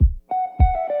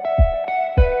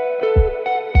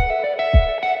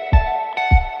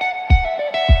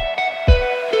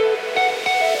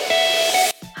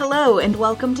and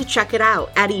welcome to Check It Out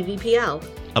at EVPL,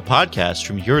 a podcast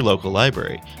from your local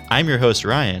library. I'm your host,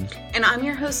 Ryan. And I'm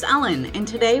your host, Ellen, and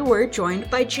today we're joined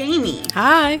by Jamie.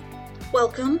 Hi.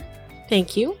 Welcome.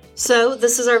 Thank you. So,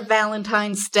 this is our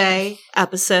Valentine's Day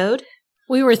episode.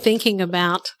 We were thinking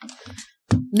about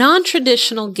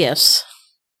non-traditional gifts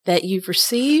that you've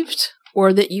received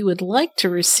or that you would like to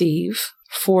receive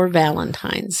for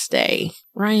Valentine's Day.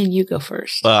 Ryan, you go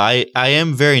first. Well, I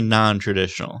am very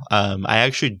non-traditional. I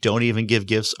actually don't even give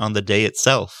gifts on the day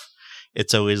itself.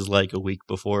 It's always like a week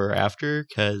before or after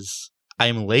because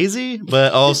I'm lazy,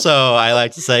 but also I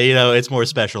like to say, it's more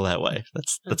special that way.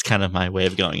 That's kind of my way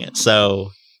of going it. So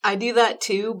I do that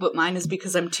too, but mine is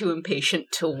because I'm too impatient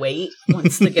to wait.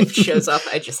 Once the gift shows up,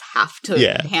 I just have to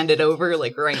hand it over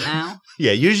like right now.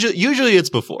 Yeah, usually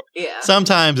it's before. Yeah.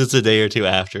 Sometimes it's a day or two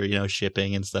after,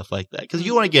 shipping and stuff like that. Because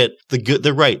you want to get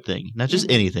the right thing, not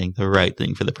just anything, the right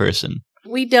thing for the person.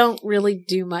 We don't really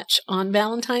do much on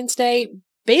Valentine's Day,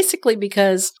 basically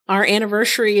because our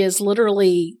anniversary is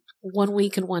literally 1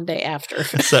 week and 1 day after.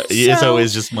 So it's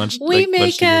always just much. We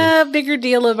make a bigger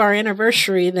deal of our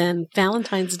anniversary than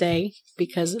Valentine's Day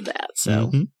because of that.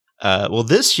 So, well,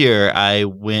 this year I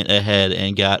went ahead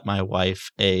and got my wife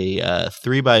a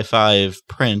 3x5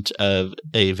 print of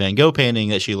a Van Gogh painting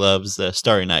that she loves,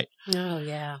 Starry Night. Oh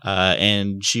yeah.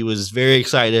 And she was very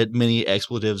excited. Many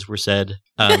expletives were said.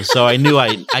 So I knew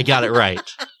I got it right.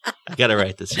 I got it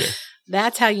right this year.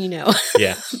 That's how you know.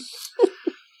 Yeah.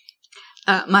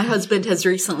 My husband has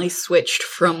recently switched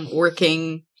from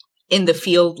working in the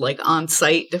field, like on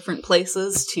site, different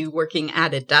places, to working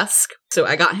at a desk. So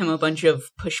I got him a bunch of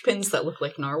push pins that look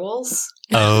like narwhals.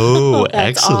 Oh,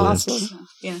 That's excellent. Awesome.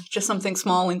 Yeah, just something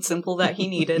small and simple that he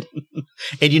needed.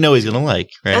 And he's going to like,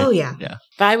 right? Oh, yeah. Yeah.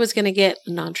 If I was going to get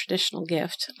a non-traditional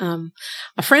gift,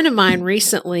 a friend of mine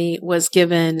recently was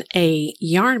given a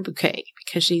yarn bouquet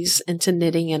because she's into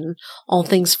knitting and all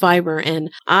things fiber. And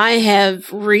I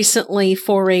have recently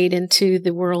forayed into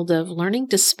the world of learning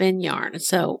to spin yarn.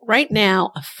 So right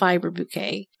now, a fiber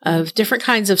bouquet of different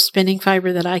kinds of spinning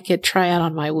fiber that I could try out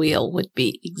on my wheel would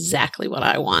be exactly what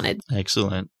I wanted.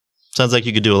 Excellent. Sounds like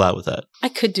you could do a lot with that. I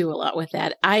could do a lot with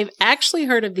that. I've actually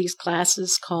heard of these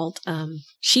classes called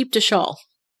Sheep to Shawl.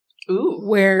 Ooh.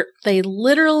 Where they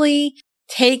literally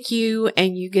take you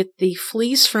and you get the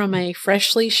fleece from a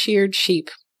freshly sheared sheep.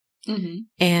 Mm-hmm.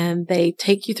 And they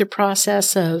take you through the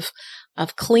process of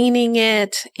cleaning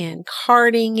it and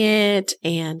carding it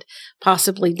and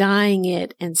possibly dyeing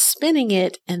it and spinning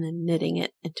it and then knitting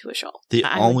it into a shawl. The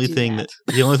only thing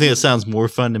that sounds more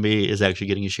fun to me is actually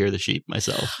getting to share the sheep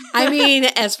myself. I mean,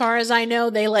 as far as I know,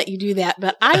 they let you do that,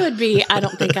 but I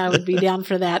don't think I would be down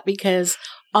for that because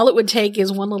all it would take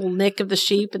is one little nick of the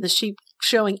sheep and the sheep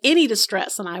showing any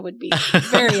distress and I would be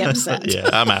very upset. Yeah,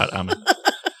 I'm out.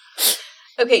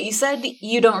 Okay, you said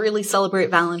you don't really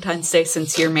celebrate Valentine's Day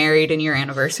since you're married and your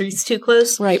anniversary's too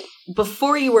close. Right.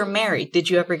 Before you were married, did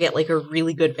you ever get like a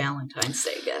really good Valentine's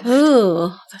Day gift?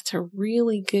 Oh, that's a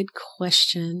really good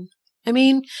question. I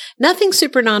mean, nothing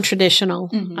super non-traditional.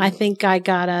 Mm-hmm. I think I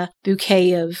got a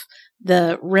bouquet of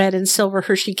the red and silver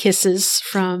Hershey Kisses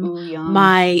from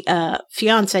my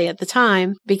fiance at the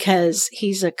time because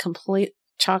he's a complete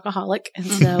chocoholic. And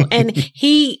so, and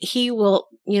he will,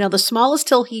 the smallest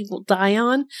hill he will die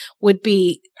on would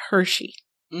be Hershey.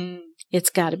 Mm. It's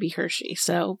got to be Hershey.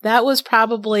 So that was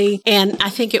probably, and I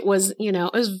think it was,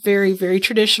 it was very, very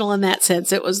traditional in that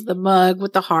sense. It was the mug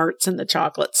with the hearts and the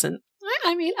chocolates. And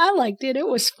I mean, I liked it. It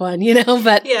was fun,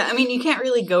 but. Yeah, I mean, you can't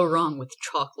really go wrong with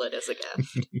chocolate as a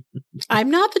gift. I'm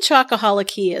not the chocoholic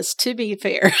he is, to be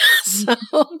fair. So,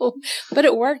 but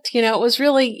it worked, it was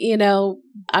really,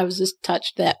 I was just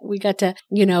touched that we got to,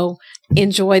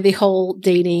 enjoy the whole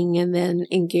dating and then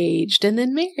engaged and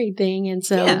then married thing. And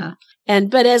so,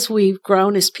 but as we've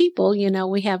grown as people,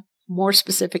 we have more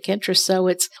specific interests. So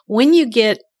it's when you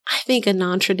get, I think, a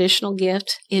non-traditional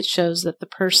gift, it shows that the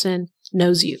person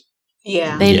knows you.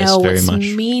 Yeah. They know what's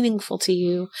meaningful to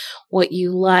you, what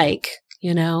you like,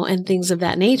 and things of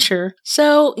that nature.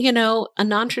 So, a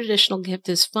non-traditional gift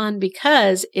is fun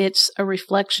because it's a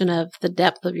reflection of the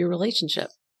depth of your relationship.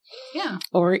 Yeah.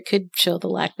 Or it could show the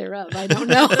lack thereof. I don't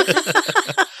know.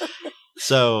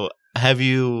 So has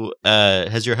your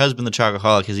husband, the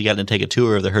chocoholic, has he gotten to take a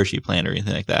tour of the Hershey plant or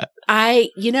anything like that?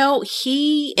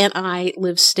 He and I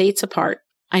live states apart.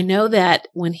 I know that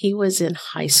when he was in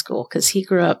high school, because he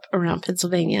grew up around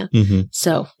Pennsylvania,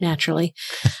 so naturally,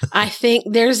 I think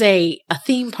there's a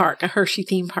theme park, a Hershey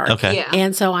theme park. Okay. Yeah.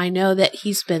 And so I know that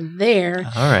he's been there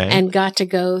and got to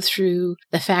go through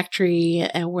the factory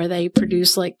and where they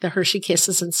produce like the Hershey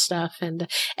Kisses and stuff. And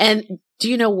do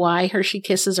you know why Hershey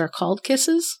Kisses are called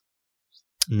Kisses?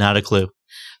 Not a clue.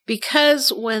 Because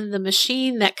when the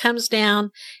machine that comes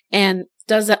down and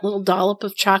does that little dollop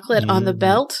of chocolate on the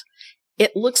belt,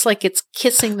 it looks like it's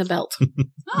kissing the belt.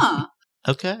 Huh.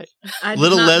 Okay. I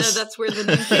Little did not less- know that's where the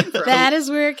name came from. That is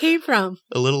where it came from.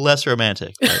 A little less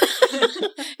romantic. But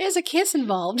There's a kiss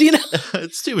involved, you know.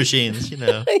 it's two machines, you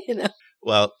know. You know.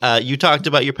 Well, you talked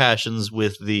about your passions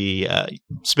with the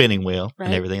spinning wheel and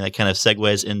Right. everything. That kind of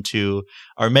segues into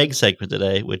our Meg segment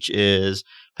today, which is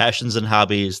passions and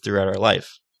hobbies throughout our life.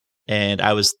 And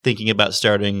I was thinking about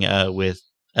starting with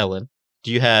Ellen.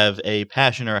 Do you have a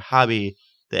passion or a hobby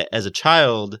that as a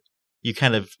child you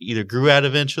kind of either grew out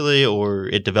eventually or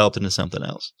it developed into something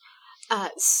else?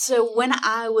 So when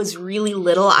I was really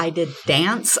little, I did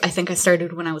dance. I think I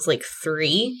started when I was like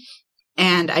 3.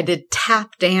 And I did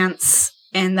tap dance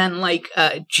and then like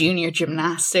junior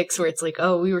gymnastics where it's like,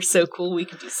 oh, we were so cool. We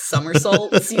could do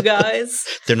somersaults, you guys.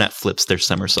 They're not flips, they're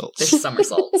somersaults. They're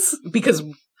somersaults. Because,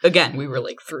 again, we were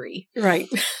like 3. Right.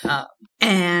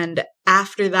 And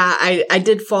after that, I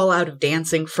did fall out of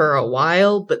dancing for a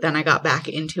while, but then I got back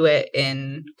into it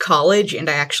in college and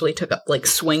I actually took up like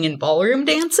swing and ballroom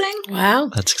dancing. Wow.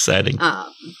 That's exciting.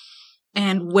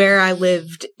 And where I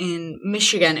lived in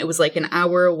Michigan, it was like an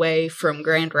hour away from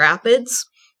Grand Rapids,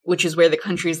 which is where the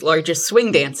country's largest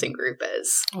swing dancing group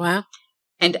is. Wow.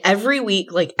 And every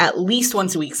week, like at least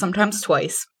once a week, sometimes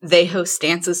twice, they host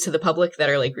dances to the public that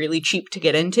are like really cheap to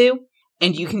get into.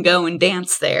 And you can go and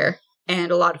dance there.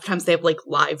 And a lot of times they have like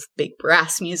live big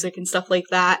brass music and stuff like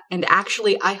that. And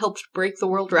actually, I helped break the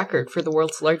world record for the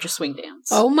world's largest swing dance.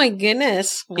 Oh my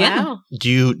goodness. Wow.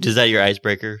 Yeah. Is that your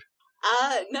icebreaker?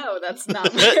 No, that's not.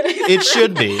 It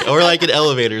should be, or like an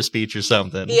elevator speech or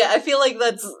something. Yeah, I feel like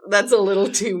that's a little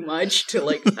too much to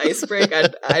like icebreak.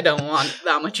 I don't want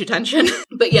that much attention.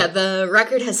 But yeah, the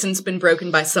record has since been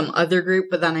broken by some other group,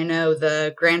 but then I know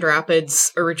the Grand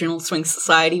Rapids Original Swing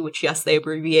Society, which yes, they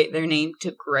abbreviate their name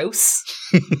to GROSS.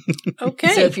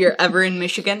 Okay. So if you're ever in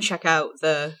Michigan, check out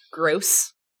the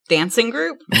GROSS dancing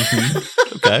group.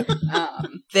 Mm-hmm. Okay.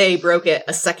 They broke it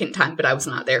a second time, but I was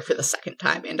not there for the second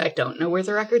time, and I don't know where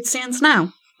the record stands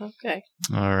now. Okay.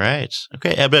 All right.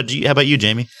 Okay. How about you,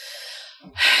 Jamie?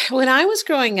 When I was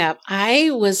growing up,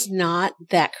 I was not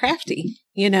that crafty.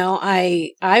 You know,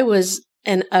 I was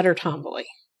an utter tomboy.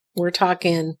 We're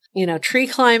talking, you know, tree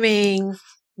climbing,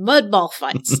 mud ball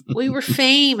fights. We were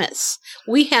famous.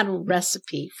 We had a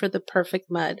recipe for the perfect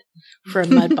mud for a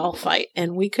mud ball fight.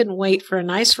 And we couldn't wait for a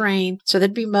nice rain. So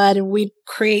there'd be mud and we'd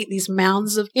create these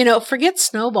mounds of, you know, forget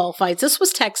snowball fights. This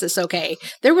was Texas, okay?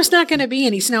 There was not going to be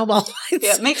any snowball fights.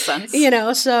 Yeah, it makes sense. You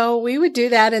know, so we would do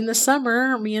that in the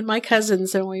summer, me and my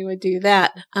cousins, and we would do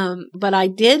that. But I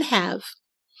did have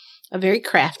a very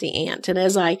crafty aunt. And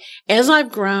as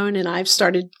I've grown and I've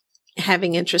started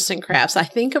having interest in crafts, I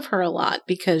think of her a lot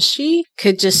because she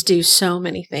could just do so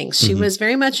many things. She was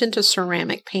very much into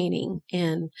ceramic painting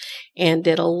and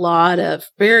did a lot of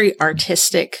very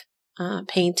artistic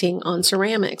painting on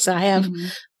ceramics. I have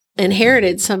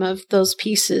inherited some of those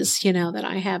pieces, you know, that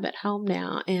I have at home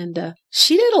now. And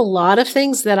she did a lot of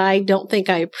things that I don't think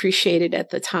I appreciated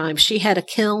at the time. She had a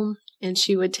kiln and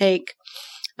she would take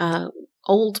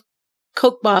old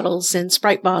Coke bottles and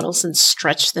Sprite bottles and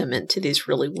stretch them into these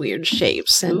really weird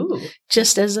shapes and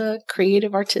just as a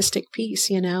creative artistic piece,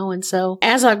 you know. And so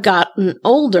as I've gotten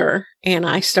older and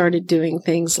I started doing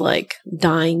things like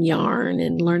dyeing yarn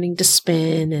and learning to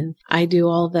spin, and I do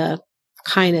all the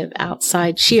kind of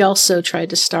outside. She also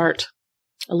tried to start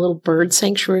a little bird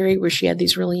sanctuary where she had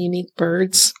these really unique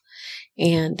birds.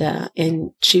 And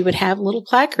she would have little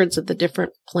placards of the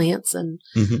different plants and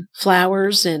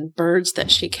flowers and birds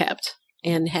that she kept,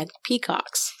 and had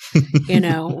peacocks, you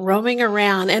know, roaming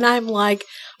around. And I'm like,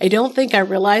 I don't think I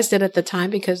realized it at the time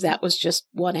because that was just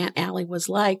what Aunt Allie was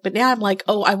like. But now I'm like,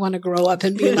 oh, I want to grow up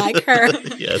and be like her.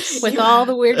 Yes. With all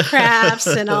the weird crafts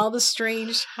and all the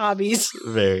strange hobbies.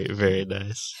 Very, very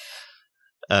nice.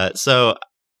 So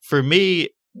for me,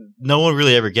 no one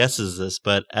really ever guesses this,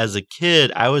 but as a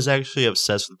kid, I was actually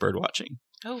obsessed with bird watching.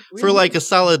 Oh, really? For like a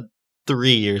solid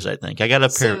 3 years, I think. I got a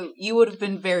pair. So you would have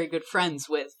been very good friends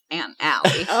with Aunt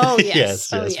Allie. Oh, yes.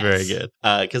 yes, very good.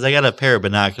 Because I got a pair of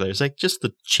binoculars, like just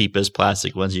the cheapest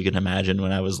plastic ones you can imagine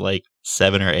when I was like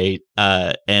 7 or 8.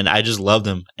 And I just loved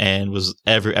them and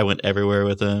I went everywhere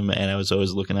with them, and I was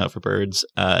always looking out for birds.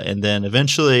 And then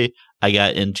eventually I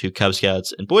got into Cub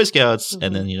Scouts and Boy Scouts,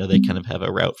 and then, you know, they kind of have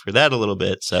a route for that a little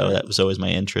bit. So that was always my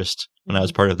interest when I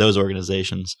was part of those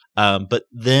organizations. But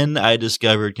then I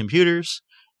discovered computers,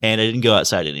 and I didn't go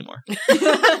outside anymore.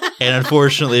 And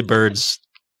unfortunately, birds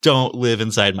don't live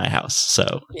inside my house.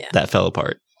 So that fell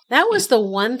apart. That was the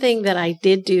one thing that I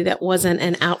did do that wasn't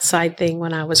an outside thing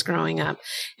when I was growing up,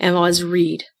 and was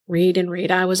read.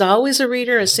 I was always a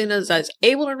reader. As soon as I was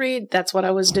able to read, that's what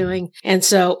I was doing. And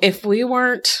so if we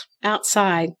weren't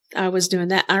outside, I was doing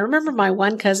that. I remember my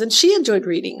one cousin, she enjoyed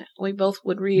reading. We both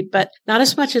would read, but not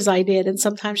as much as I did. And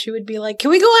sometimes she would be like,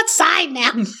 can we go outside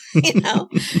now?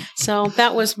 So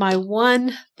that was my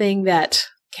one thing that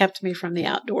kept me from the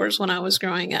outdoors when I was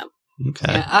growing up.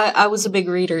 Okay. Yeah, I was a big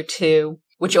reader too,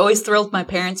 which always thrilled my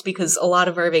parents because a lot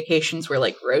of our vacations were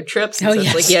like road trips. And so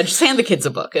it's like, yeah, just hand the kids a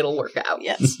book. It'll work out.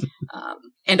 Yes.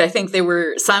 And I think they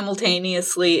were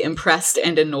simultaneously impressed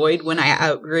and annoyed when I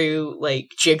outgrew like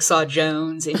Jigsaw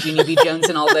Jones and Jeannie B. Jones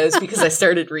and all those because I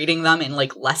started reading them in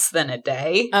like less than a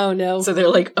day. Oh, no. So they're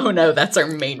like, oh, no, that's our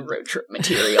main road trip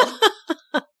material.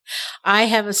 I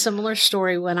have a similar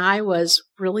story. When I was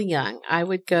really young, I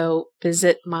would go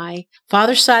visit my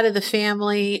father's side of the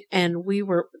family, and we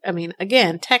were,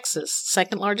 again, Texas,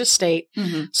 second largest state.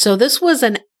 Mm-hmm. So this was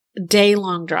a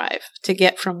day-long drive to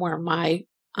get from where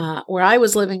I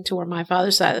was living to where my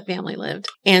father's side of the family lived.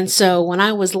 And so when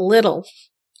I was little,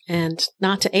 and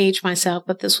not to age myself,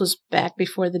 but this was back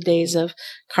before the days of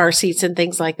car seats and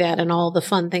things like that and all the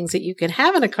fun things that you can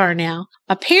have in a car now.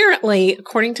 Apparently,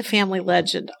 according to family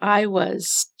legend, I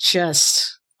was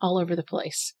just all over the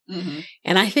place. Mm-hmm.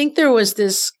 And I think there was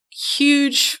this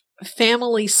huge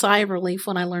family sigh of relief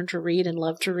when I learned to read and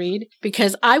loved to read,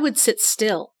 because I would sit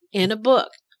still in a book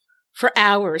for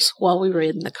hours while we were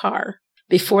in the car.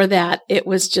 Before that, it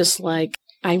was just like,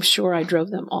 I'm sure I drove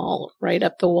them all right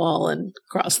up the wall and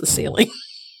across the ceiling.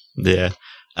 Yeah.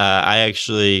 I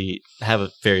actually have a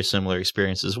very similar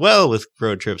experience as well with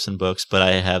road trips and books, but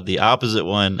I have the opposite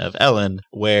one of Ellen,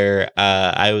 where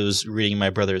I was reading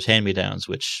my brother's hand-me-downs,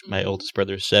 which my oldest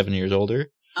brother is 7 years older.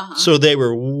 Uh-huh. So they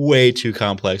were way too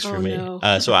complex for me.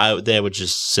 No. So they would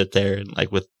just sit there and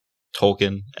like with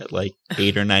Tolkien at like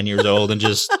 8 or 9 years old and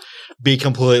just be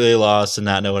completely lost and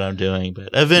not know what I'm doing. But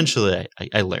eventually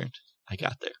I learned. I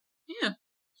got there. Yeah.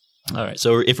 All right.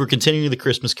 So if we're continuing the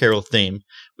Christmas Carol theme,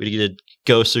 we did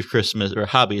Ghosts of Christmas or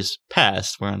Hobbies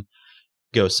Past. We're on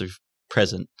Ghosts of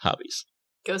Present Hobbies.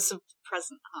 Ghosts of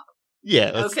Present Hobbies.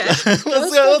 Yeah. Okay. Let's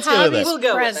go with that. We'll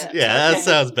go with it. Yeah, that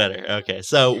sounds better. Okay.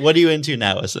 So what are you into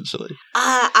now, essentially?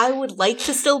 I would like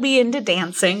to still be into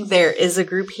dancing. There is a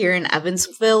group here in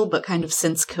Evansville, but kind of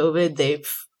since COVID, they've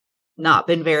not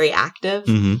been very active.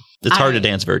 Mm-hmm. It's hard to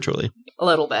dance virtually. A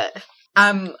little bit.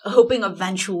 I'm hoping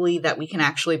eventually that we can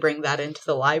actually bring that into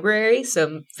the library.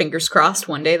 So fingers crossed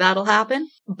one day that'll happen.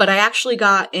 But I actually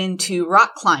got into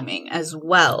rock climbing as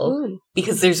well,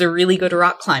 because there's a really good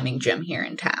rock climbing gym here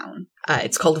in town.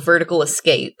 It's called Vertical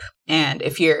Escape. And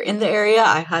if you're in the area,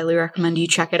 I highly recommend you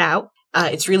check it out.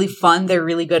 It's really fun. They're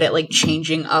really good at like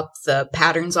changing up the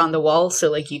patterns on the wall. So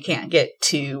like you can't get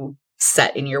too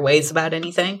set in your ways about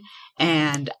anything.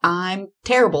 And I'm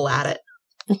terrible at it.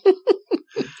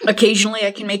 Occasionally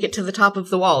I can make it to the top of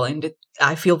the wall, and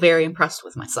I feel very impressed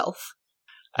with myself.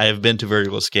 I have been to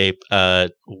Vertical Escape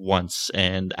once,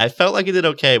 and I felt like I did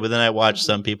okay, but then I watched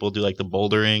some people do like the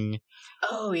bouldering.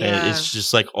 Oh, yeah. And it's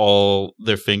just like all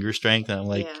their finger strength, and I'm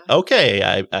like, okay,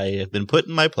 I have been put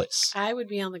in my place. I would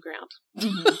be on the ground.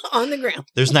 Mm-hmm. On the ground.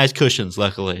 There's nice cushions,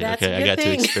 luckily. That's okay, a I good got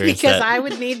thing, to experience because that. I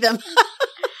would need them.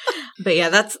 But yeah,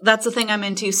 that's the thing I'm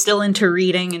into, still into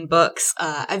reading and books.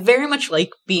 I very much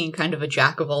like being kind of a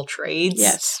jack of all trades.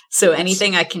 Yes. So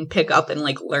anything I can pick up and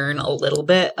like learn a little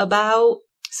bit about.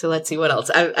 So let's see what else.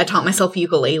 I taught myself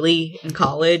ukulele in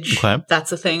college. Okay.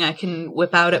 That's a thing I can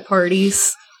whip out at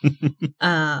parties.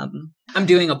 I'm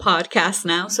doing a podcast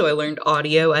now, so I learned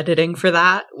audio editing for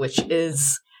that, which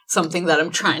is something that I'm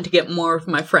trying to get more of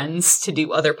my friends to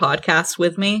do other podcasts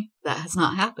with me. That has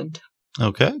not happened.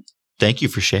 Okay. Thank you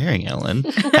for sharing, Ellen.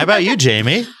 How about you,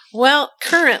 Jamie? Well,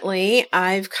 currently,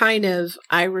 I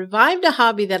revived a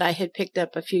hobby that I had picked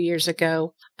up a few years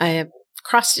ago. I have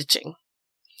cross-stitching,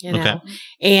 Okay.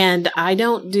 And I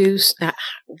don't do,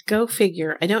 go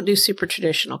figure, I don't do super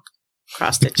traditional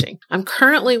cross-stitching. I'm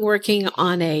currently working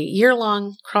on a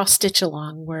year-long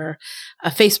cross-stitch-along where a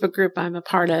Facebook group I'm a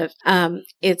part of,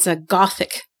 it's a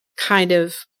Gothic kind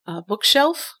of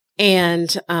bookshelf.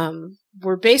 And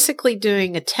we're basically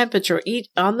doing a temperature.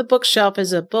 On the bookshelf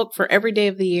is a book for every day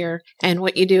of the year. And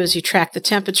what you do is you track the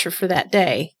temperature for that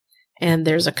day. And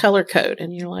there's a color code.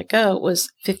 And you're like, oh, it was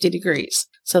 50 degrees.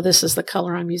 So this is the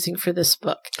color I'm using for this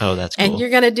book. Oh, that's cool. And you're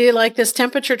going to do like this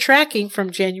temperature tracking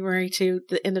from January to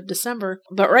the end of December.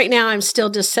 But right now I'm still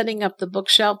just setting up the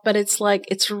bookshelf. But it's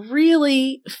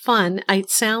really fun. It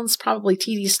sounds probably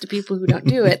tedious to people who don't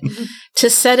do it to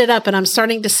set it up. And I'm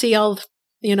starting to see all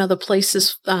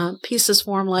the pieces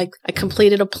form like I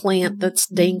completed a plant that's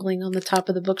dangling on the top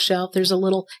of the bookshelf. There's a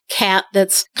little cat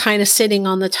that's kind of sitting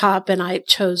on the top, and I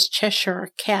chose Cheshire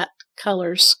cat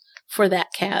colors for that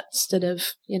cat instead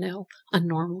of, a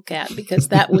normal cat, because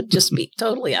that would just be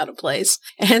totally out of place.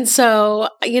 And so,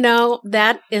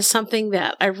 that is something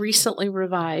that I recently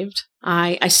revived.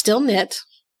 I still knit.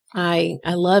 I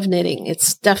love knitting.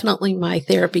 It's definitely my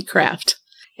therapy craft.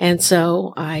 And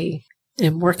so I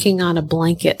am working on a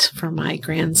blanket for my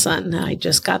grandson. I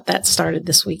just got that started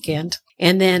this weekend.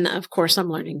 And then, of course, I'm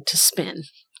learning to spin.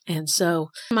 And so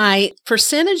my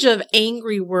percentage of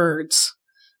angry words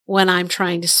when I'm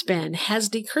trying to spin has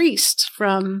decreased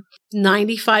from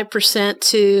 95%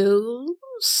 to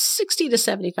 60 to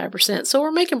 75%. So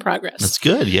we're making progress. That's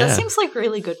good. Yeah. That seems like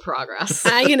really good progress.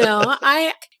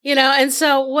 And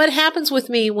so what happens with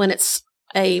me when it's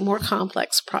a more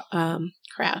complex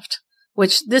craft,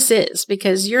 which this is,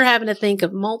 because you're having to think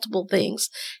of multiple things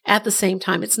at the same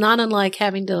time. It's not unlike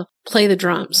having to play the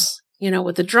drums.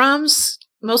 With the drums,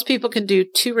 most people can do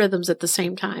 2 rhythms at the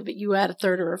same time, but you add a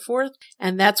third or a fourth,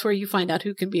 and that's where you find out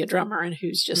who can be a drummer and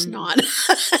who's just not.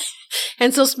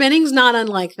 And so spinning's not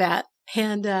unlike that.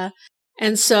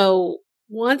 And so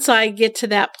once I get to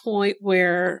that point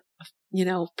where,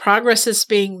 progress is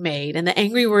being made and the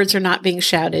angry words are not being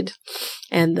shouted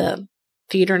and the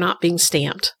feet are not being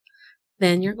stamped,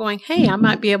 then you're going, hey, I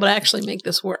might be able to actually make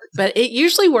this work. But it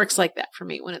usually works like that for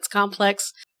me. When it's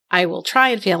complex, I will try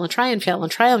and fail and try and fail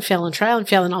and try and fail and try and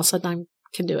fail, and all of a sudden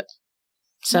I can do it.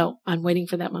 So I'm waiting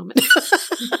for that moment.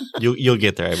 You'll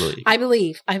get there, I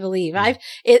believe. I believe.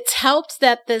 It's helped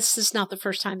that this is not the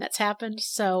first time that's happened,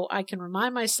 so I can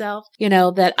remind myself,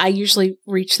 that I usually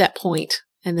reach that point,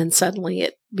 and then suddenly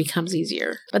it becomes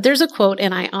easier. But there's a quote,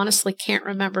 and I honestly can't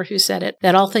remember who said it,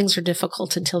 that all things are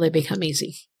difficult until they become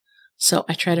easy. So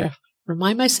I try to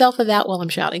remind myself of that while I'm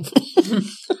shouting.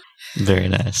 Very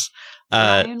nice.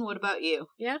 Ryan, what about you?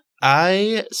 Yeah.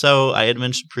 I had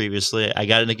mentioned previously, I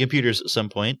got into computers at some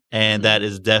point, and that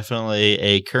is definitely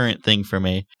a current thing for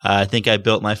me. I think I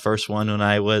built my first one when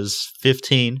I was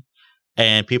 15,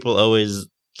 and people always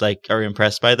are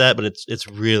impressed by that, but it's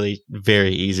really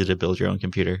very easy to build your own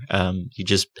computer. You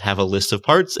just have a list of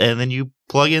parts and then you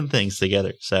plug in things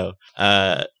together. So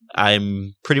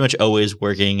I'm pretty much always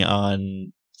working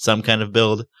on some kind of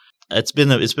build. It's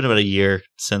been about a year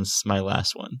since my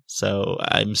last one. So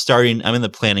I'm in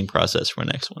the planning process for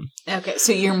my next one. Okay,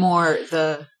 so you're more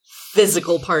the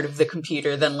physical part of the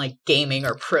computer than gaming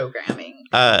or programming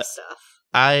stuff.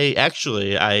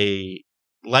 I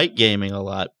like gaming a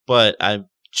lot, but I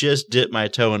just dipped my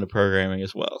toe into programming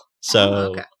as well.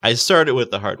 So I started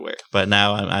with the hardware, but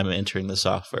now I'm entering the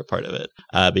software part of it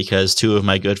because 2 of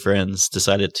my good friends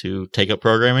decided to take up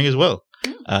programming as well.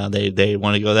 They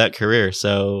want to go that career.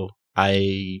 So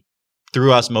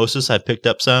through osmosis, I picked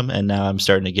up some, and now I'm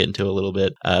starting to get into a little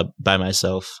bit by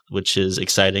myself, which is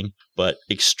exciting, but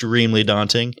extremely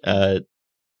daunting.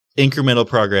 Incremental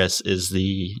progress is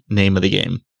the name of the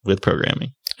game with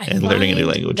programming and learning a new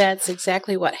language. That's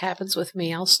exactly what happens with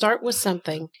me. I'll start with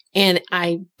something, and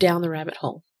I down the rabbit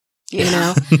hole.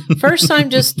 First I'm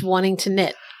just wanting to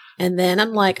knit. And then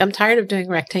I'm tired of doing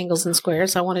rectangles and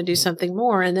squares. I want to do something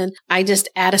more. And then I just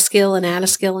add a skill and add a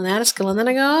skill and add a skill. And then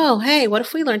I go, oh, hey, what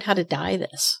if we learned how to dye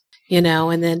this? And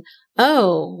then,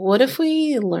 oh, what if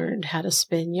we learned how to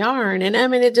spin yarn? And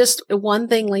it just, one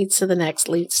thing leads to the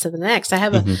next. I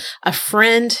have a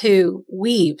friend who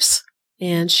weaves,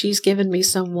 and she's given me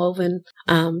some woven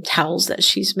towels that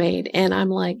she's made. And I'm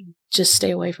like, just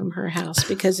stay away from her house,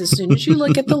 because as soon as you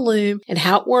look at the loom and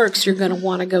how it works, you're going to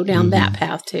want to go down that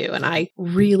path too. And I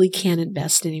really can't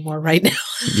invest anymore right now.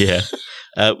 Yeah.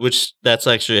 Which that's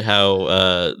actually how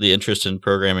the interest in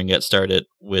programming got started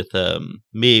with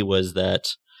me, was that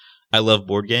I love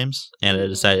board games, and I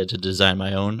decided to design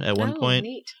my own at one point.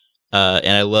 Neat.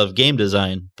 And I love game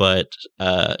design, but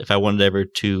if I wanted ever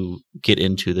to get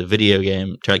into the video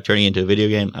game, turning into a video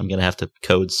game, I'm going to have to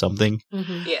code something.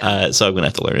 Yeah. So I'm going to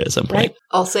have to learn it at some point. Right.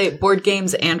 I'll say board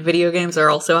games and video games are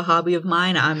also a hobby of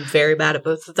mine. I'm very bad at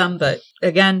both of them, but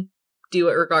again, do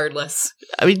it regardless.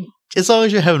 As long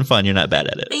as you're having fun, you're not bad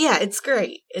at it. Yeah, it's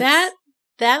great.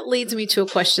 That leads me to a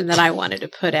question that I wanted to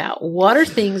put out. What are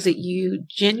things that you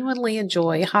genuinely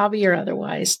enjoy, hobby or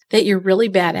otherwise, that you're really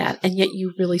bad at, and yet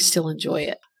you really still enjoy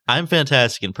it? I'm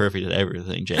fantastic and perfect at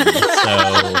everything, Jamie.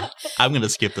 So I'm going to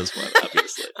skip this one,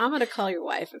 obviously. I'm going to call your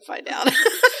wife and find out.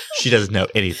 She doesn't know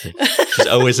anything. She's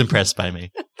always impressed by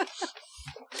me.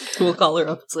 We'll call her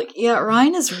up. It's like, yeah,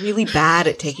 Ryan is really bad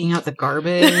at taking out the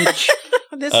garbage.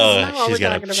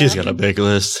 She's got a big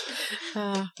list.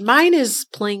 Mine is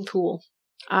playing pool.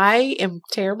 I am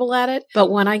terrible at it, but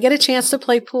when I get a chance to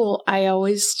play pool, I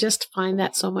always just find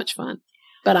that so much fun.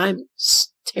 But I'm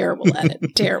terrible at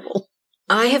it. Terrible.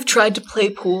 I have tried to play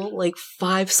pool like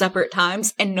 5 separate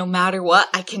times, and no matter what,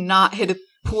 I cannot hit a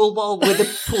pool ball with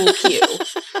a pool cue.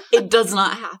 It does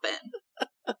not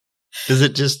happen. Does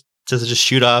it just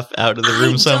shoot off out of the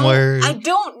room somewhere? I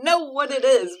don't know what it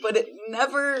is, but it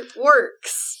never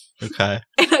works. Okay.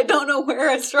 And I don't know where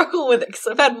I struggle with it because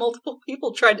I've had multiple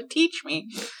people try to teach me,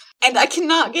 and I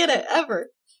cannot get it ever.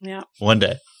 Yeah. One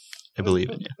day. I believe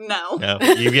in you. No. No,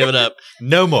 you give it up.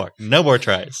 No more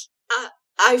tries.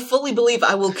 I fully believe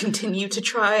I will continue to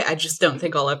try. I just don't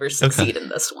think I'll ever succeed in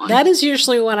this one. That is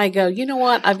usually when I go, you know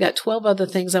what? I've got 12 other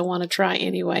things I want to try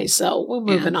anyway, so we're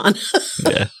moving on.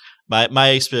 Yeah. My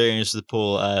experience with the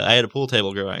pool, I had a pool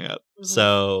table growing up. Mm-hmm.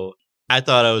 So I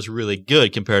thought I was really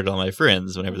good compared to all my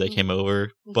friends whenever they came over.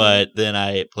 Mm-hmm. But then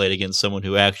I played against someone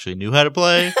who actually knew how to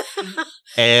play.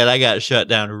 And I got shut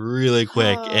down really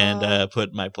quick and put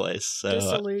in my place. So,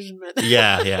 disillusionment.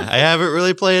 Yeah. I haven't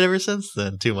really played ever since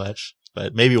then too much.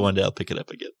 But maybe one day I'll pick it up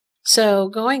again. So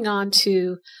going on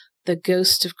to the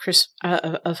Ghost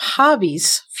of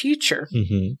Hobbies future,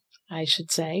 I should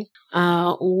say.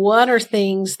 What are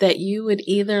things that you would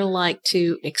either like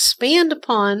to expand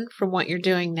upon from what you're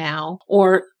doing now,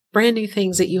 or brand new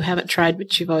things that you haven't tried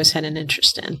but you've always had an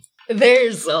interest in?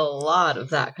 There's a lot of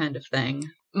that kind of thing.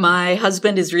 My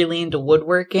husband is really into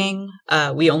woodworking.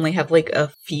 We only have like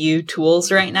a few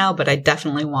tools right now, but I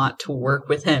definitely want to work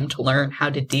with him to learn how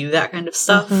to do that kind of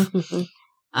stuff.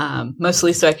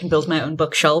 Mostly so I can build my own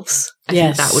bookshelves. I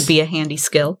think that would be a handy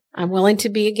skill. I'm willing to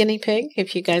be a guinea pig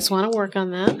if you guys want to work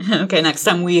on that. Okay, next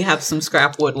time we have some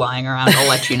scrap wood lying around, I'll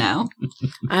let you know.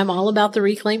 I'm all about the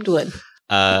reclaimed wood.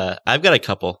 I've got a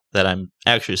couple that I'm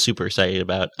actually super excited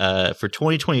about. For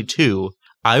 2022,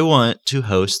 I want to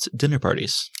host dinner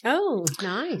parties. Oh,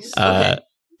 nice. Okay.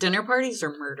 Dinner parties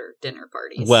or murder dinner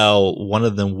parties? Well, one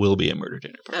of them will be a murder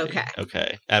dinner party.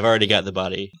 Okay. I've already got the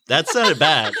body. That sounded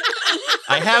bad.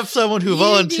 I have someone who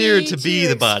volunteered to be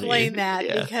the body. Explain that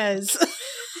because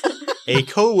a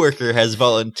coworker has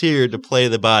volunteered to play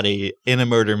the body in a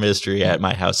murder mystery at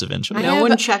my house eventually. No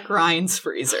one check Ryan's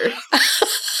freezer.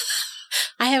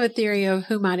 I have a theory of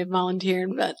who might have volunteered,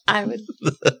 but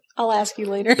I'll ask you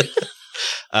later.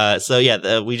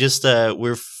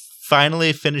 We're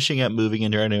finally finishing up moving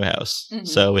into our new house. Mm-hmm.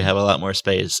 So we have a lot more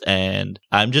space and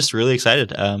I'm just really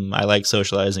excited. I like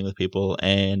socializing with people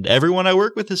and everyone I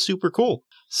work with is super cool.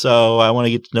 So I want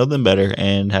to get to know them better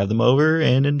and have them over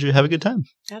and have a good time.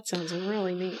 That sounds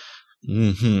really neat.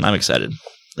 I'm excited.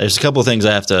 There's a couple of things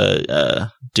I have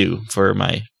to do for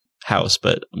my house,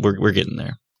 but we're getting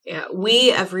there. Yeah,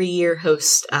 we every year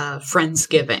host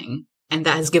Friendsgiving, and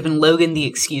that has given Logan the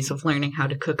excuse of learning how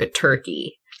to cook a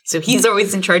turkey. So he's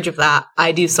always in charge of that.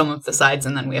 I do some of the sides,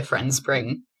 and then we have friends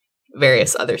bring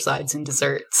various other sides and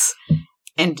desserts.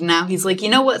 And now he's like, you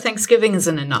know what? Thanksgiving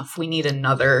isn't enough. We need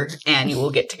another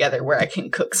annual get-together where I can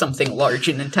cook something large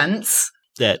and intense.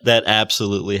 That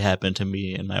absolutely happened to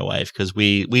me and my wife, because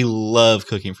we love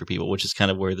cooking for people, which is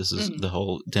kind of where this is the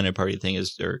whole dinner party thing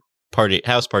is, or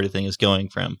house party thing is going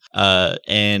from.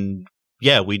 And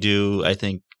yeah, we do, I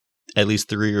think, at least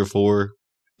 3 or 4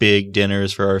 big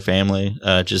dinners for our family,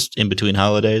 just in between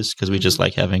holidays, because we just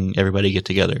like having everybody get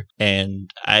together. And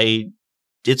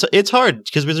it's hard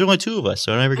because there's only 2 of us,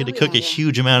 so I never get to cook a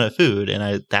huge amount of food,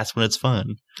 and that's when it's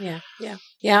fun. Yeah.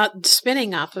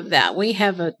 Spinning off of that, we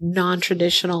have a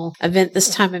non-traditional event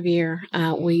this time of year.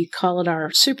 We call it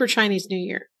our Super Chinese New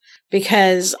Year,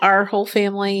 because our whole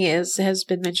family has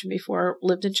been mentioned before,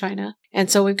 lived in China. And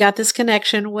so we've got this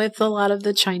connection with a lot of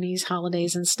the Chinese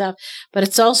holidays and stuff. But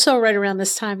it's also right around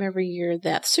this time every year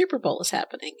that the Super Bowl is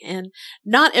happening. And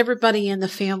not everybody in the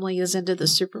family is into the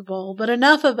Super Bowl, but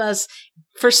enough of us,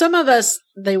 for some of us,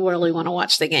 they really want to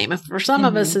watch the game. For some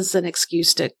of us, it's an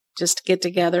excuse to just get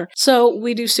together. So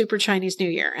we do Super Chinese New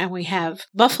Year, and we have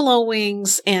buffalo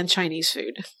wings and Chinese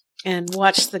food. And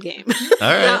watch the game. All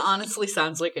right. That honestly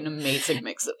sounds like an amazing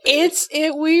mix of things.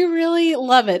 We really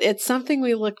love it. It's something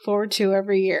we look forward to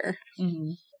every year.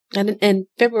 Mm-hmm. And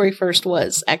February 1st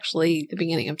was actually the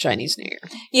beginning of Chinese New Year.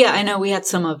 Yeah, I know we had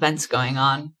some events going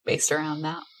on based around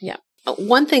that. Yeah.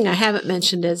 One thing I haven't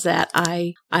mentioned is that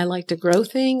I like to grow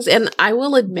things. And I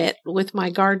will admit, with my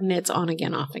garden, it's on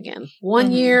again, off again.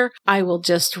 One year, I will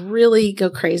just really go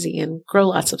crazy and grow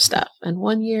lots of stuff. And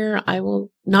one year, I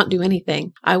will not do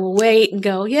anything. I will wait and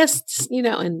go, yes,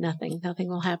 and nothing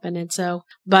will happen. And so,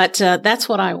 but that's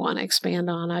what I want to expand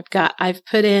on. I've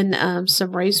put in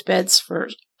some raised beds for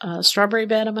strawberry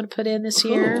bed I'm going to put in this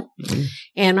year.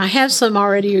 And I have some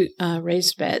already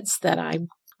raised beds that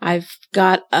I've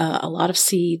got a lot of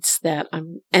seeds that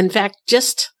in fact,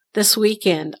 just this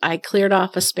weekend, I cleared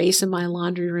off a space in my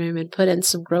laundry room and put in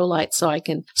some grow lights so I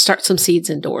can start some seeds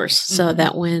indoors so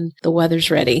that when the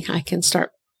weather's ready, I can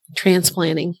start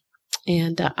transplanting.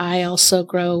 And I also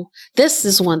grow, this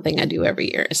is one thing I do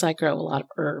every year, is I grow a lot of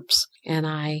herbs and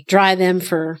I dry them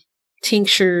for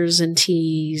tinctures and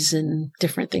teas and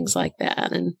different things like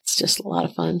that. And it's just a lot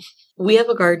of fun. We have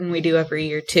a garden we do every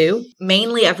year too.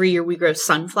 Mainly every year we grow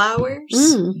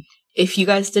sunflowers. If you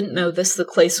guys didn't know this, the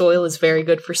clay soil is very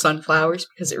good for sunflowers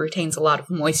because it retains a lot of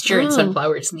moisture and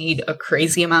sunflowers need a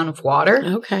crazy amount of water.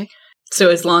 Okay. So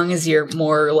as long as you're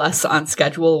more or less on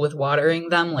schedule with watering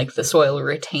them, like the soil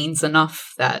retains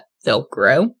enough that they'll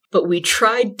grow. But we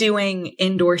tried doing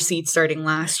indoor seed starting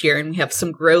last year, and we have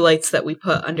some grow lights that we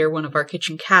put under one of our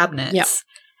kitchen cabinets. Yep.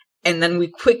 And then we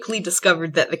quickly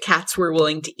discovered that the cats were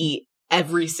willing to eat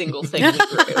every single thing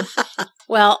we grew.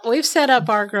 Well, we've set up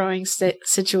our growing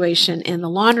situation in the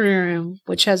laundry room,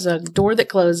 which has a door that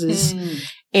closes.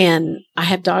 And I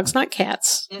have dogs, not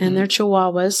cats, and they're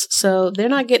chihuahuas. So they're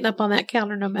not getting up on that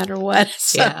counter no matter what.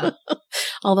 So,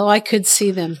 although I could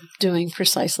see them doing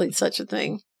precisely such a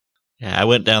thing. Yeah, I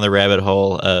went down the rabbit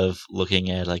hole of looking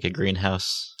at like a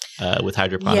greenhouse with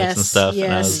hydroponics and stuff.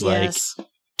 And I was like,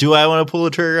 do I want to pull the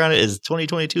trigger on it? Is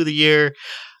 2022 the year?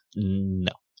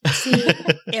 No. See,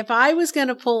 if I was going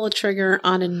to pull a trigger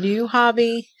on a new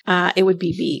hobby, it would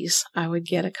be bees. I would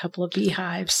get a couple of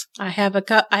beehives. I have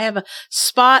a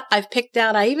spot I've picked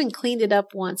out. I even cleaned it up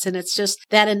once, and it's just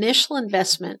that initial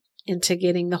investment into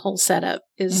getting the whole setup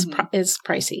is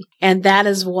pricey. And that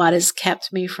is what has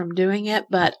kept me from doing it.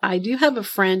 But I do have a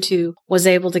friend who was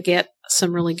able to get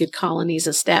some really good colonies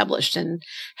established and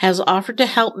has offered to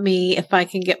help me if I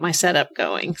can get my setup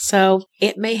going. So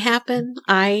it may happen.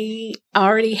 I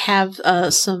already have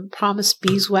some promised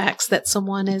beeswax that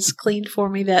someone has cleaned for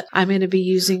me that I'm going to be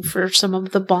using for some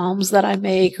of the balms that I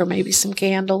make, or maybe some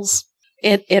candles.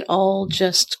 It all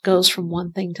just goes from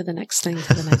one thing to the next thing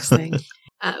to the next thing.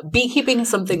 Beekeeping is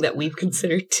something that we've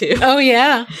considered too. Oh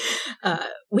yeah.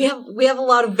 We have a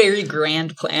lot of very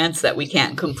grand plans that we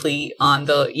can't complete on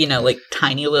the, like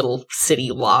tiny little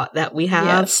city lot that we have.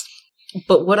 Yes.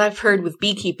 But what I've heard with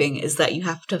beekeeping is that you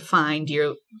have to find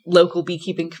your local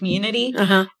beekeeping community.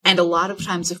 And a lot of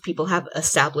times if people have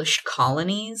established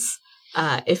colonies,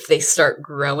 if they start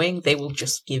growing, they will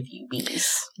just give you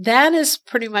bees. That is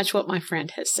pretty much what my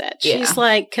friend has said. She's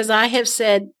like, because I have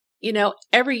said,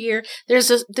 every year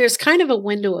there's kind of a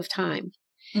window of time.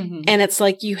 And it's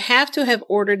like, you have to have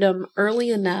ordered them early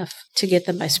enough to get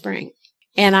them by spring.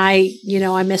 And I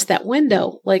missed that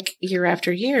window like year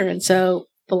after year. And so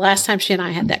the last time she and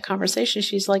I had that conversation,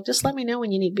 she's like, just let me know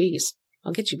when you need bees.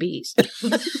 I'll get you bees.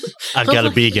 I've got a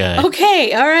bee guy.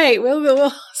 Okay. All right.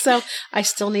 We'll. So I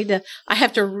still I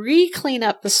have to re-clean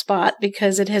up the spot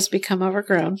because it has become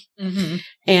overgrown.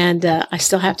 And I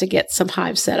still have to get some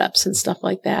hive setups and stuff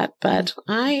like that. But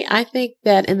I think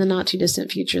that in the not too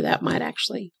distant future, that might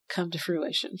actually come to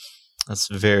fruition. That's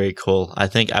very cool. I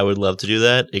think I would love to do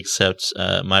that, except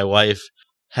my wife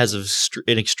has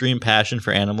an extreme passion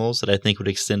for animals that I think would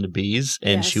extend to bees,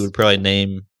 and she would probably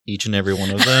name each and every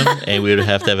one of them, and we would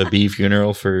have to have a bee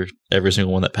funeral for every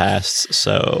single one that passed.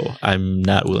 So I'm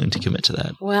not willing to commit to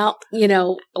that. Well,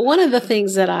 one of the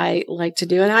things that I like to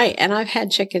do, and I've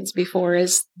had chickens before,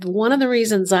 is one of the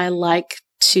reasons I like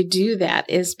to do that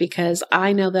is because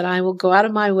I know that I will go out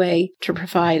of my way to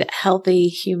provide a healthy,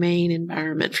 humane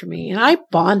environment for me. And I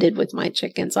bonded with my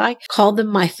chickens. I called them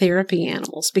my therapy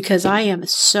animals because I am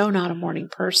so not a morning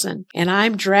person, and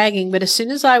I'm dragging. But as soon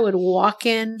as I would walk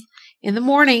in the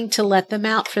morning to let them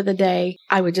out for the day,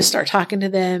 I would just start talking to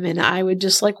them, and I would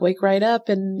just wake right up,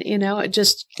 and it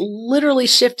just literally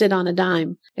shifted on a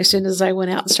dime as soon as I went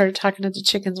out and started talking to the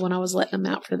chickens when I was letting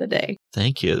them out for the day.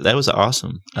 Thank you. That was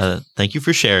awesome. Thank you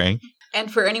for sharing.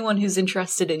 And for anyone who's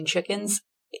interested in chickens,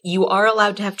 you are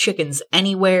allowed to have chickens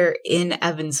anywhere in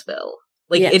Evansville.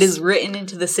 It is written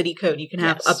into the city code. You can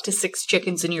have up to 6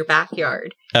 chickens in your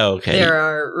backyard. Oh, okay. There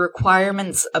are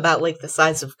requirements about the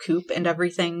size of coop and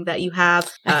everything that you have.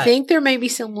 I think there may be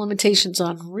some limitations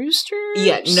on roosters.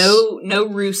 Yeah, no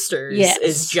roosters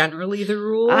is generally the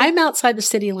rule. I'm outside the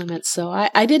city limits, so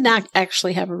I did not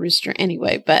actually have a rooster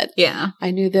anyway, but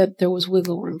I knew that there was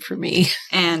wiggle room for me.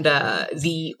 And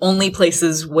the only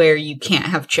places where you can't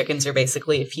have chickens are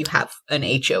basically if you have an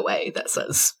HOA that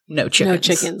says no chickens. No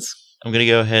chickens. I'm going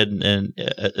to go ahead and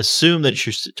assume that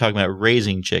you're talking about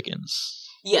raising chickens.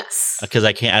 Yes. Because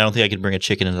I don't think I can bring a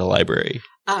chicken into the library.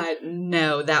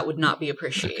 No, that would not be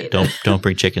appreciated. Okay, don't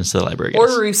bring chickens to the library, guys.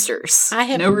 Or roosters. I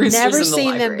have never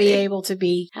seen them be able to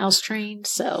be house trained,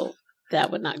 so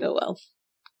that would not go well.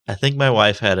 I think my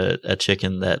wife had a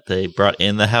chicken that they brought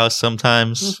in the house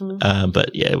sometimes,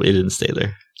 but yeah, it didn't stay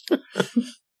there.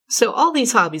 So all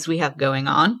these hobbies we have going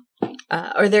on,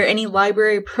 are there any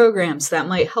library programs that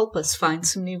might help us find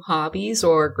some new hobbies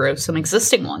or grow some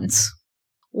existing ones?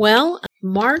 Well,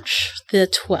 March the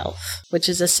 12th, which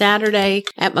is a Saturday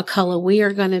at McCullough, we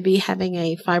are going to be having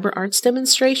a fiber arts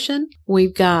demonstration.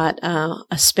 We've got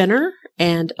a spinner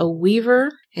and a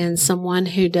weaver and someone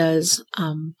who does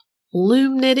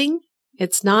loom knitting.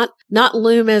 It's not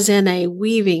loom as in a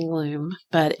weaving loom,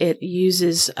 but it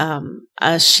uses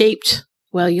a shaped,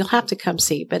 well, you'll have to come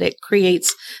see, but it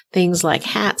creates things like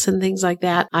hats and things like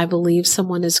that. I believe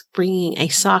someone is bringing a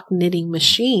sock knitting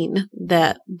machine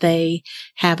that they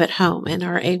have at home and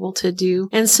are able to do.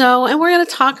 And we're going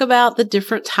to talk about the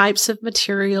different types of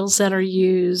materials that are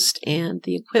used and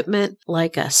the equipment,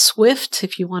 like a Swift.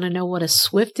 If you want to know what a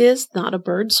Swift is, not a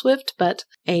bird Swift, but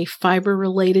a fiber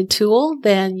related tool,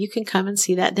 then you can come and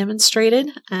see that demonstrated.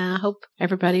 I hope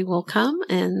everybody will come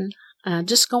and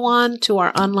just go on to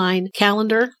our online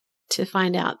calendar to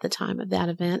find out the time of that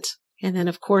event. And then,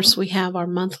 of course, we have our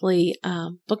monthly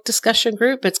book discussion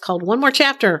group. It's called One More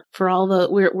Chapter for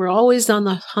we're always on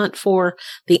the hunt for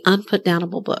the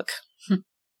unputdownable book.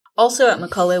 Also at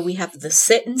McCullough, we have the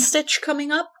Sit and Stitch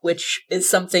coming up, which is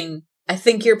something I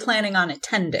think you're planning on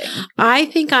attending. I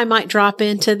think I might drop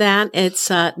into that. It's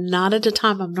not at the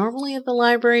time I'm normally at the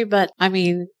library, but I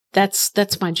mean,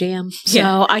 that's my jam.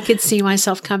 So I could see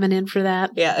myself coming in for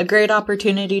that. Yeah, a great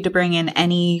opportunity to bring in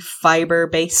any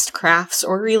fiber-based crafts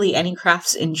or really any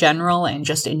crafts in general and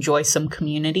just enjoy some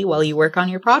community while you work on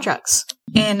your projects.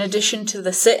 In addition to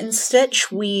the Sit and Stitch,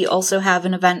 we also have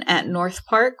an event at North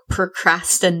Park,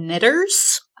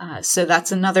 Procrastinitters. So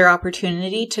that's another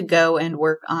opportunity to go and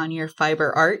work on your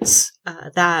fiber arts.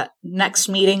 That next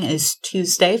meeting is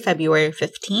Tuesday, February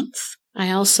 15th.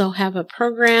 I also have a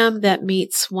program that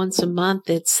meets once a month.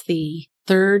 It's the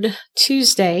third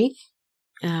Tuesday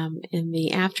in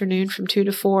the afternoon from 2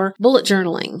 to 4. Bullet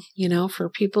journaling, for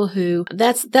people who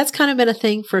that's kind of been a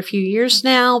thing for a few years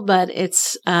now, but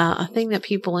it's a thing that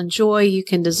people enjoy. You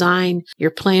can design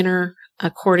your planner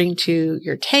according to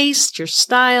your taste, your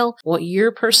style, what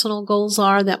your personal goals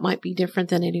are that might be different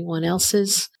than anyone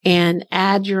else's, and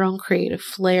add your own creative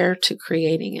flair to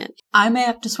creating it. I may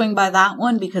have to swing by that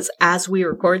one because as we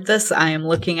record this, I am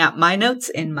looking at my notes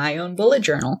in my own bullet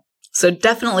journal. So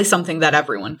definitely something that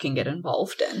everyone can get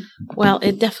involved in. Well,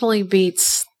 it definitely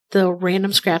beats the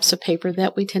random scraps of paper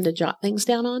that we tend to jot things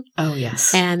down on. Oh,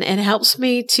 yes. And it helps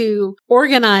me to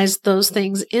organize those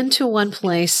things into one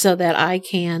place so that I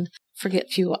can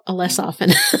forget few less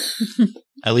often.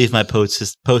 I leave my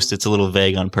post-its a little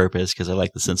vague on purpose because I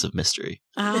like the sense of mystery.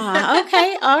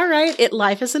 Okay. All right.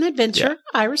 Life is an adventure.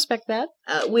 Yeah. I respect that.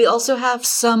 We also have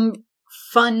some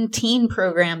fun teen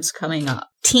programs coming up.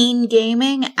 Teen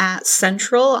Gaming at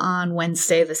Central on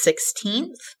Wednesday the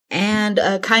 16th. And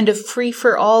a kind of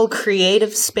free-for-all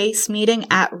creative space meeting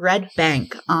at Red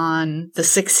Bank on the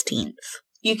 16th.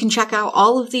 You can check out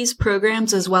all of these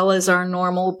programs as well as our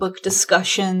normal book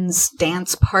discussions,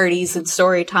 dance parties, and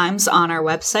story times on our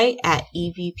website at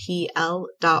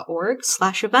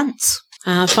evpl.org/events.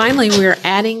 Finally, we're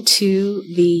adding to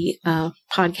the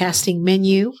podcasting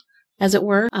menu, as it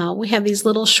were. We have these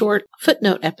little short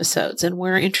footnote episodes, and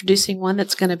we're introducing one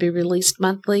that's going to be released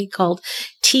monthly called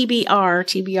TBR.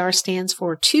 TBR stands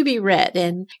for To Be Read,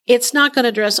 and it's not going to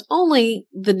address only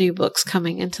the new books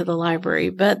coming into the library,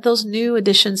 but those new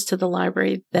additions to the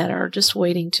library that are just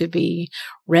waiting to be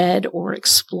read or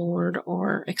explored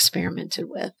or experimented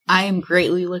with. I am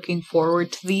greatly looking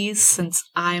forward to these since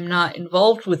I'm not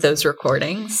involved with those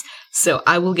recordings, so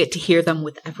I will get to hear them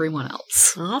with everyone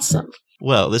else. Awesome.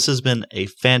 Well, this has been a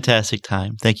fantastic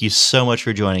time. Thank you so much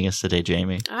for joining us today,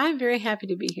 Jamie. I'm very happy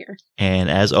to be here. And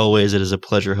as always, it is a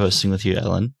pleasure hosting with you,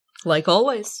 Ellen. Like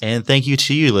always. And thank you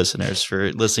to you, listeners,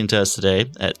 for listening to us today.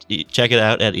 Check it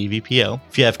out at EVPL.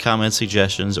 If you have comments,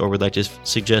 suggestions, or would like to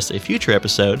suggest a future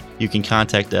episode, you can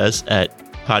contact us at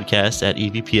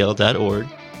podcast@evpl.org.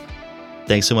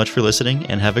 Thanks so much for listening,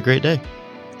 and have a great day.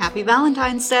 Happy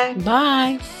Valentine's Day.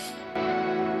 Bye.